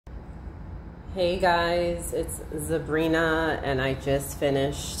Hey guys, it's Sabrina and I just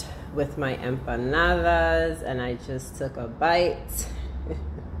finished with my empanadas and I just took a bite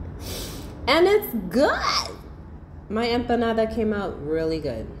and it's good. My empanada came out really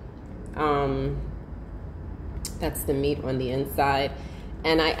good. That's the meat on the inside,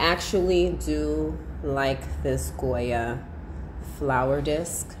 and I actually do like this Goya flour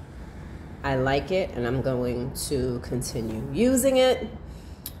disc. I like it and I'm going to continue using it.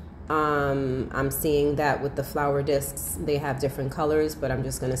 I'm seeing that with the flour discs, they have different colors, but I'm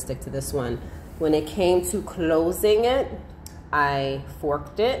just going to stick to this one. When it came to closing it, I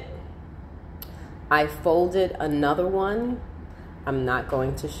forked it. I folded another one. I'm not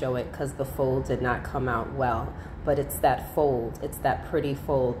going to show it because the fold did not come out well, but it's that fold. It's that pretty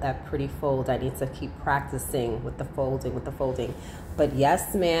fold, I need to keep practicing with the folding, But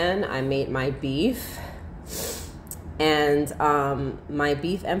yes, man, I made my beef. And my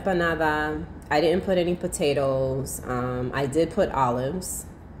beef empanada, I didn't put any potatoes. I did put olives,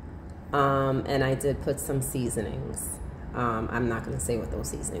 and I did put some seasonings. I'm not going to say what those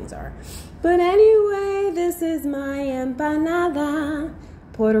seasonings are. But anyway, this is my empanada,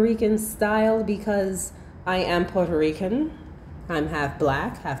 Puerto Rican style, because I am Puerto Rican. I'm half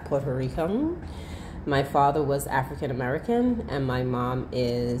black, half Puerto Rican. My father was African American, and my mom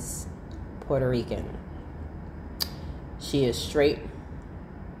is Puerto Rican. She is straight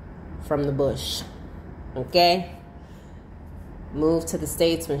from the bush, okay? Moved to the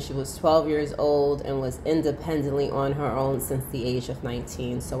States when she was 12 years old and was independently on her own since the age of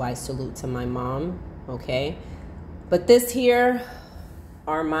 19. So I salute to my mom, okay? But this here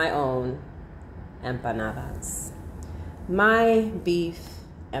are my own empanadas. My beef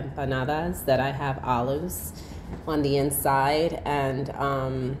empanadas that I have olives on the inside, and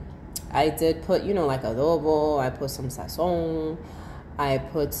I did put, you know, like adobo. I put some sazon. I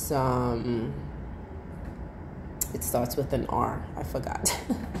put some, it starts with an R. I forgot.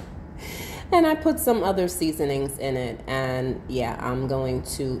 And I put some other seasonings in it. And yeah, I'm going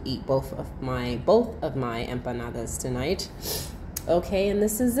to eat both of my empanadas tonight. Okay, and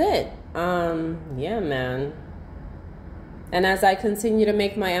this is it. Yeah, man. And as I continue to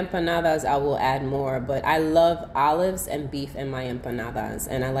make my empanadas, I will add more. But I love olives and beef in my empanadas.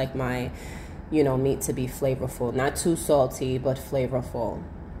 And I like my, you know, meat to be flavorful. Not too salty, but flavorful.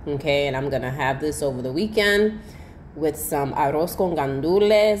 Okay, and I'm going to have this over the weekend with some arroz con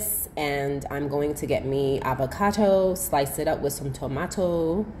gandules. And I'm going to get me avocado, slice it up with some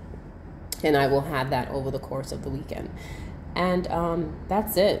tomato. And I will have that over the course of the weekend. And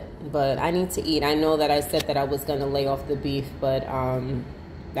that's it. But I need to eat. I know that I said that I was going to lay off the beef, but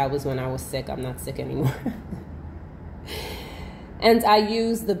that was when I was sick. I'm not sick anymore. And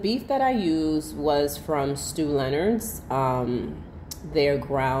the beef that I used was from Stu Leonard's, their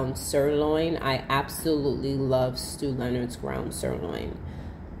ground sirloin. I absolutely love Stu Leonard's ground sirloin.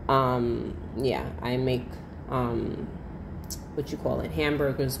 Yeah, I make,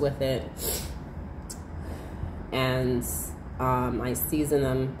 hamburgers with it. And I season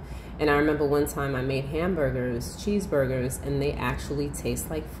them. And I remember one time I made cheeseburgers, and they actually taste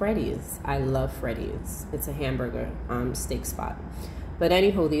like Freddy's. I love Freddy's. It's a hamburger steak spot. But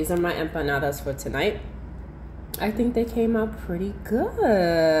anywho, these are my empanadas for tonight. I think they came out pretty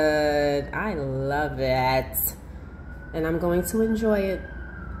good. I love it. And I'm going to enjoy it.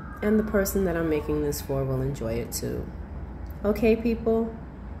 And the person that I'm making this for will enjoy it too. Okay, people.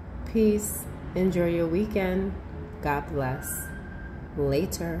 Peace. Enjoy your weekend. God bless.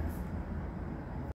 Later.